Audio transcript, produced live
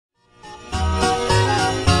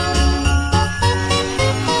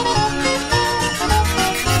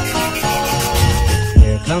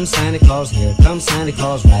comes Santa Claus, here comes Santa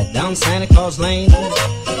Claus, right down Santa Claus Lane.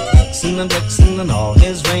 Vixen and Blitzen and all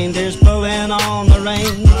his reindeers pulling on the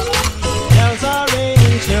reins. Bells are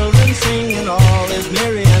ringing, children singing, all is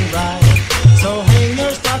merry and bright. So hang your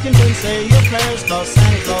stockings and say your prayers, cause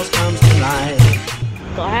Santa Claus comes tonight.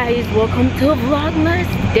 Guys, welcome to Vlogmas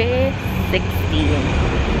Day 16.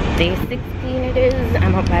 Day 16 it is.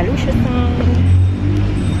 I'm up by Lucia's song.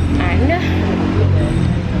 And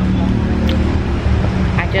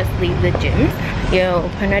I just leave the gym. Yo,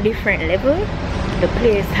 on a different level. The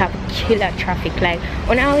place have killer traffic. Like,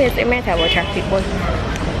 when I always say matter about traffic, but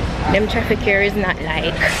them traffic here is not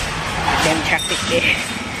like them traffic there.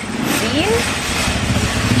 See?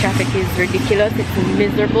 Traffic is ridiculous, it's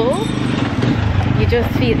miserable. You just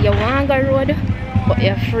feel you want to go road, but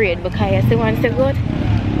you're afraid because you see once you go to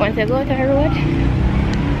the road,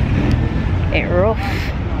 it's rough.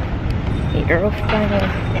 It's rough kind of.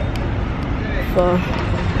 So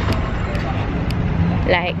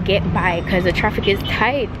like get by because the traffic is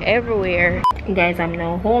tight everywhere. Guys, I'm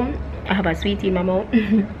now home. I have a sweetie in my mouth.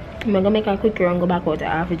 I'm gonna make a quick run, go back out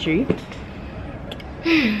at 3:30.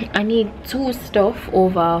 I need 2 stuff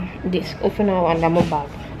over this. Open now under my bag.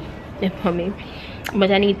 For me. But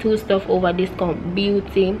I need 2 stuff over Discount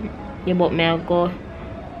Beauty. Yeah, but me I'll go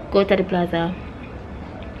to the plaza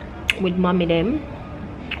with mommy them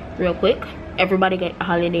real quick. Everybody get a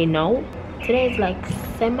holiday now. Today is like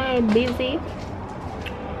semi busy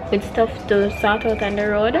with stuff to sort out on the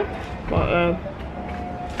road. But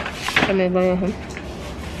let me go home.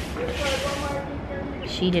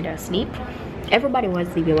 She did asleep. Everybody was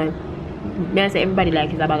sleeping. Well, I say everybody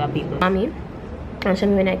like is a bag of people. Mommy and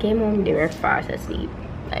Shami, when I came home, they were fast asleep.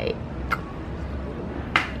 Like,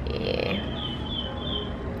 yeah.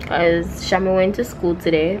 Because Shami went to school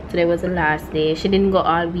today. Today was the last day. She didn't go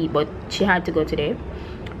all week, but she had to go today.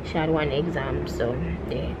 She had 1 exam, so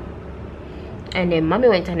yeah. And then mommy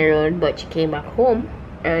went on the road, but she came back home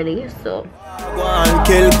early, so. Go on,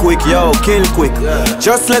 kill quick, yo, kill quick.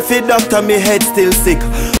 Just left it doctor, me head still sick.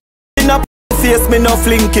 In a face, me no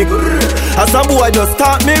fling kick. As a boy, just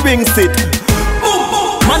start me ring sit.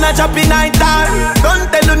 Man a chop in night time. Don't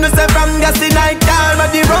tell you no say from gas in night time.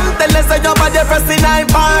 But the rum tell us your body press in night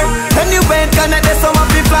bar. Anyway, connect the summer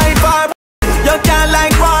be fly far. You can't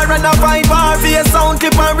like war and a fight war. For your sound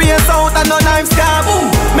clip and race out and no knife scab.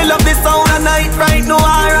 Me love this sound and night right no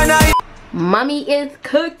hour and I. Mommy is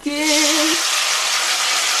cooking.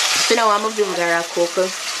 So now I'm a vlogger at cook.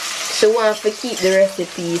 She wants to keep the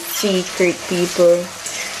recipe secret, people.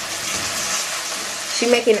 She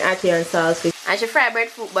making ackee and salsa. And she fried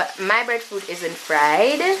breadfruit, but my breadfruit isn't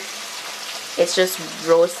fried. It's just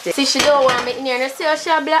roasted. See, she don't want me in here. You see how she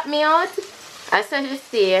black me out? I saw she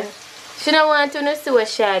say. She don't want to see what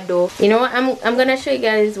she do. You know what? I'm gonna show you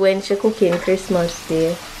guys when she cooking Christmas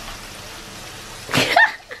Day.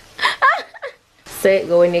 So it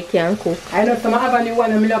go when you can cook. I know some have only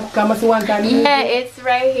one and me love come one time. Yeah, it's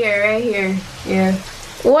right here. Yeah.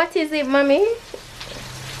 What is it, mommy?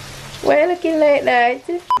 Why are you looking like that?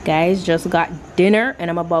 Guys, just got dinner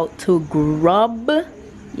and I'm about to grub.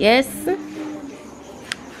 Yes.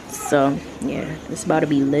 So yeah, it's about to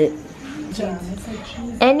be lit.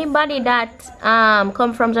 Anybody that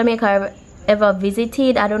come from Jamaica ever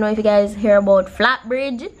visited, I don't know if you guys hear about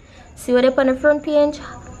Flatbridge. See what up on the front page?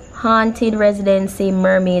 Haunted residency,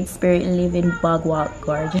 mermaid spirit living Bogwalk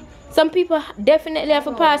Gorge. Some people definitely have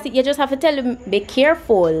to pass it. You just have to tell them be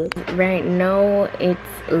careful. Right now it's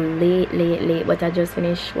late, but I just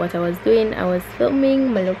finished what I was doing. I was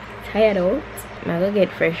filming. I look tired out. I'm gonna get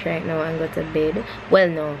fresh right now and go to bed. Well,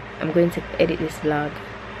 no, I'm going to edit this vlog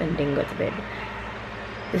and then go to bed.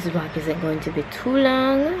 This vlog isn't going to be too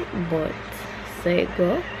long, but so it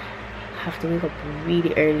go. I have to wake up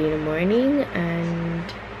really early in the morning, and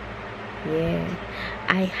yeah,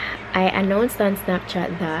 I announced on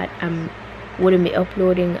Snapchat that I wouldn't be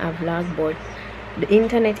uploading a vlog, but the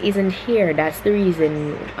internet isn't here. That's the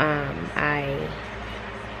reason I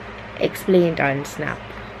explained on Snap,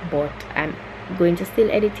 but I'm going to still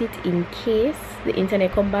edit it in case the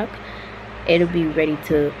internet come back. It'll be ready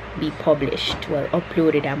to be published, well,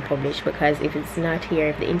 uploaded and published, because if it's not here,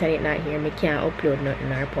 if the internet not here, me can't upload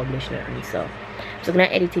nothing or publish nothing. So I'm gonna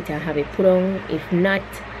edit it and have it put on. If not,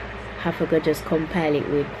 have to go just compile it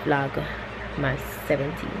with Vlogmas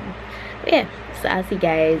 17. But yeah, so I'll see you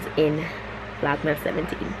guys in Vlogmas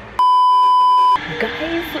 17.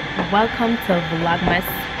 Guys, welcome to Vlogmas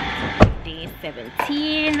day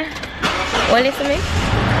 17. Well, listen to me.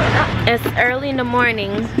 It's early in the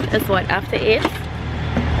morning. It's what, after 8?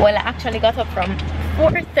 Well, I actually got up from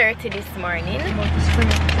 4:30 this morning.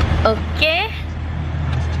 Okay.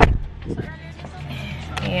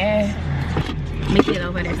 Yeah. Michaela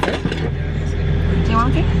over there, sir. Do you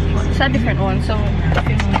want it? It's a different one, so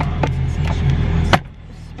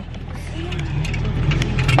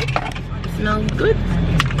Smells good.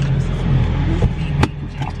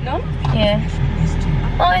 no? Yeah.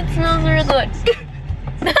 Oh, it smells really good.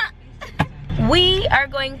 We are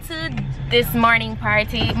going to this morning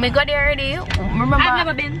party. We got there already. Remember? I've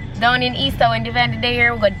never been. Down in Easter when the van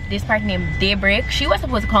there, we got this party named Daybreak. She was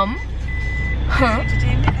supposed to come. Huh?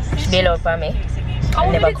 She bailed out for me. How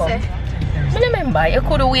And did never it come. say? I remember. You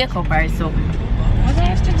could wake up or so. Was I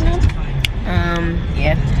have to know?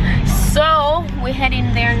 Yeah. So we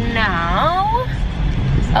heading there now.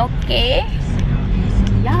 Okay.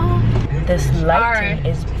 Yeah. This lighting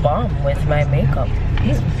is bomb with my makeup.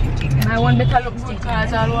 I want better look good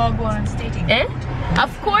because I want one. Eh?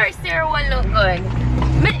 Of course there will look good.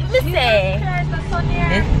 Me say.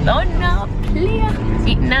 This sun now clear.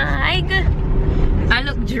 It night. I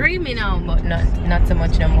look dreamy now, but not so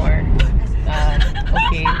much no more.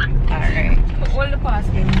 Okay. Alright. All the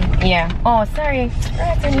past game. Yeah. Oh, sorry.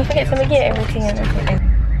 Right, I didn't forget to get everything and everything.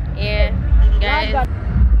 Yeah, guys.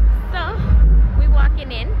 So, we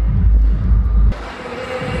walking in.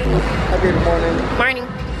 Good morning. Morning.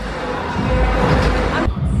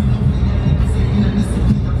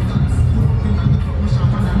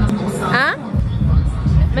 Huh?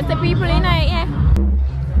 Mr. People in it, yeah.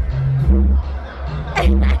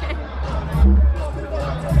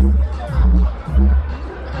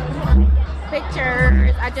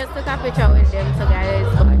 Pictures. I just took a picture with them, so guys.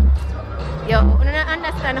 Yo, I don't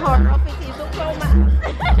understand how rough it is. Look how much.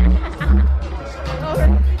 How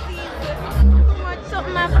rough it is. Too much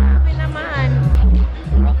something I've in a man.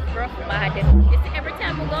 Rough, bad. You see, every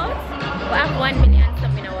time we go, we have 1 million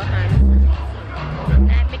something in our hands.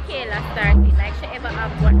 Like Michaela started, like she ever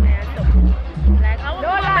have 1 million something. Like I want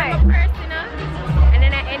to be a person, you know? And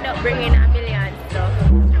then I end up bringing a million stuff.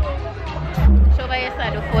 Show by your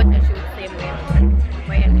side the photo shoot same way.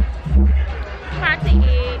 But yeah. Party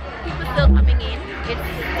people still coming in. It's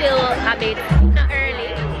still a bit not early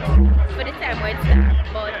for the time where it starts,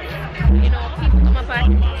 but you know people come up at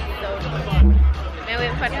so I'm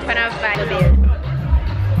waiting for the Bible bill.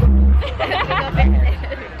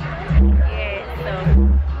 Yeah, so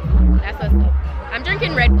that's what's up. I'm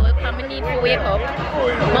drinking Red Bull. I'm gonna need to wake up.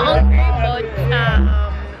 I'm hungry, but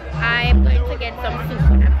I'm going to get some soup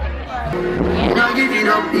when I'm finished. Yeah. Not giving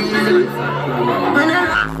up easy.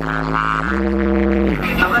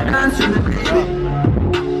 I'm a dancer, baby.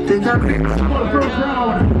 Take a break.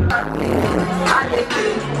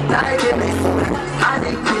 Addicted, like it,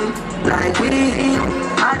 addicted, like weed,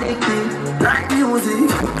 addicted, like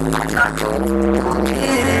music.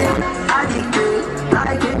 Addicted,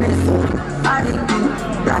 like it, addicted,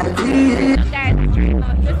 like weed. Guys, I'm trying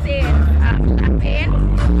not to say champagne.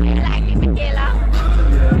 You like it, Michaela?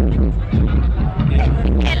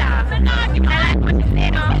 Michaela, I like what you say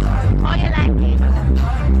now. Oh, you like it?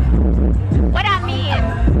 What I mean?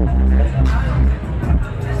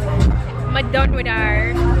 I'm done with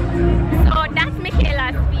her. So that's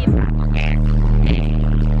Michaela's feedback, okay?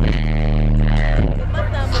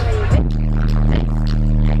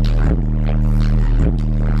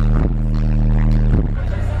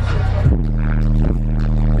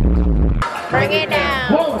 Bring it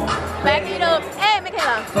down. Back it up. Hey,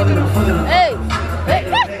 Michaela. Hey. Hey.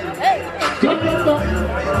 Hey.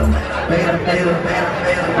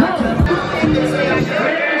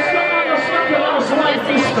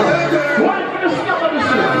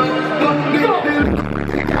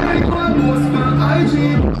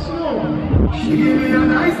 She gave me a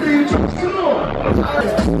nice day.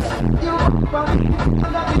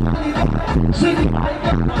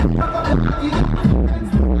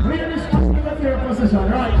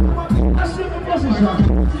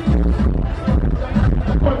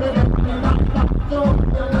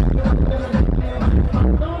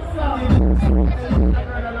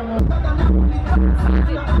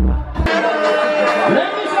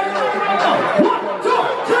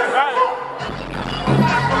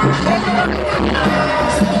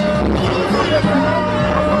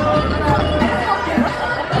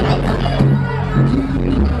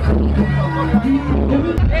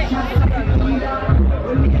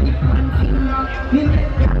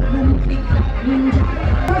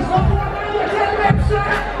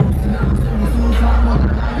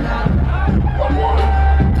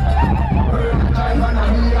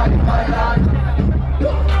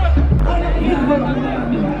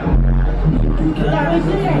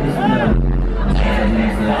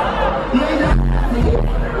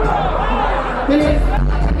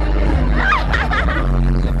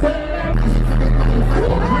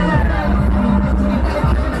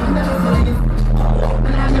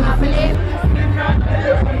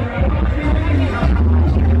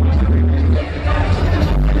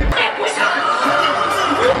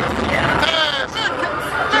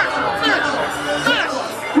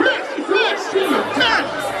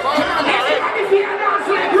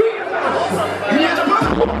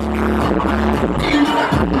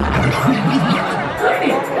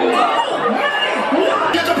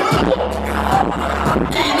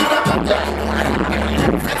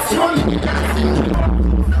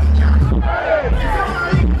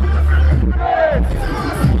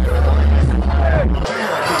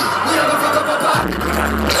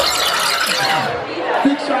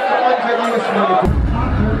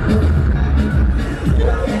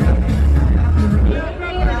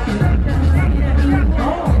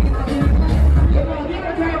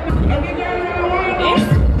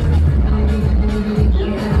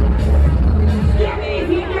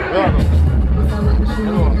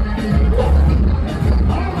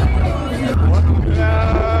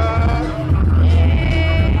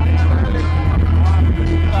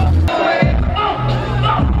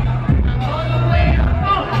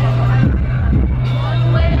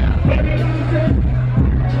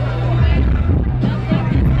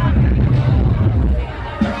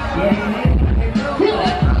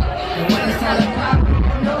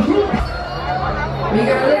 We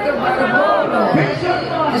got liquor by the bottle.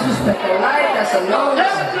 Disrespect the life, that's a no-no.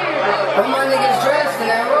 When my niggas dressed in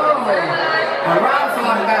that room, I ride for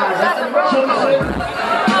my guys, that's a no-no.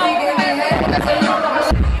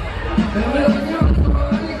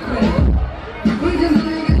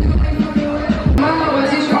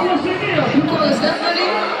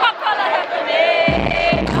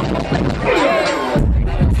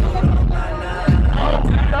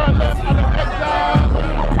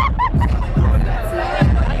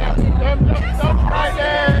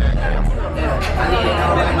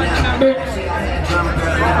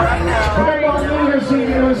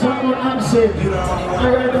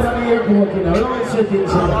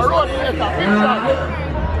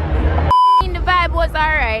 The vibe was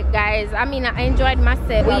alright, guys. I mean, I enjoyed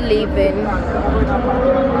myself. We leaving.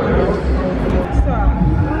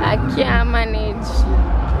 I can't manage.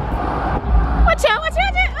 Watch out, watch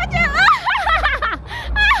out, watch out.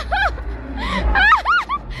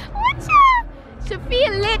 Watch out. She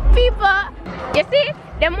feel lit, people. You see?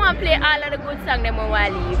 Them want to play all of the good songs, them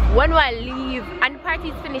want to leave. One want to leave, and the party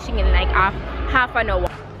is finishing in like half an hour.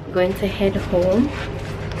 Going to head home.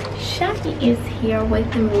 Shaki is here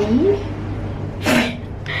with me.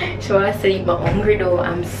 She wants to sleep, but hungry though.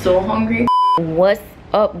 I'm so hungry. What's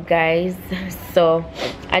up, guys? So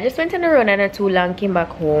I just went on a run and not too long came back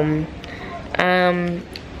home.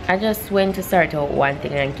 I just went to start out one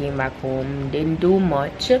thing and came back home. Didn't do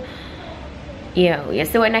much. Yeah,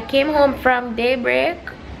 so when I came home from Daybreak,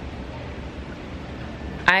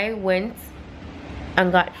 I went and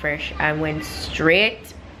got fresh and went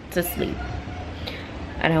straight to sleep,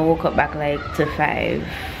 and I woke up back like to 5.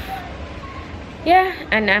 Yeah,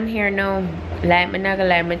 and I'm here now. Like, I'm not gonna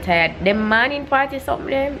lie, I'm tired. The morning party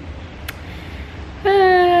something,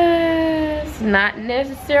 it's not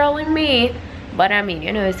necessarily me, but I mean,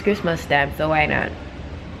 you know, it's Christmas time, so why not?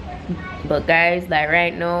 But guys, like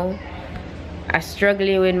right now I'm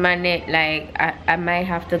struggling with my net. Like I might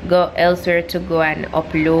have to go elsewhere to go and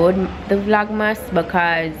upload the Vlogmas,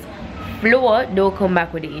 because Flo don't come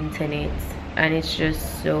back with the internet, and it's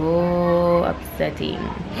just so upsetting.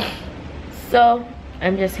 So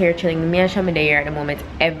I'm just here chilling. Me and Shami there at the moment.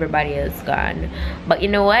 Everybody else gone. But you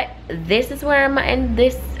know what? This is where I'm gonna end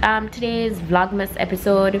this today's Vlogmas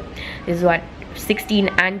episode. This is what 16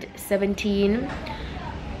 and 17.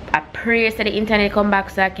 I pray that the internet come back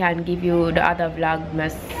so I can give you the other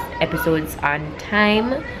Vlogmas episodes on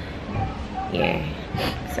time. Yeah.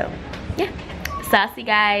 So yeah. So I'll see you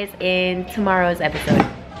guys in tomorrow's episode.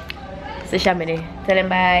 So Shamini, tell them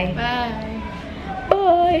bye. Bye.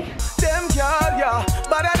 Bye. Them girl, yeah,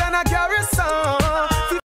 better than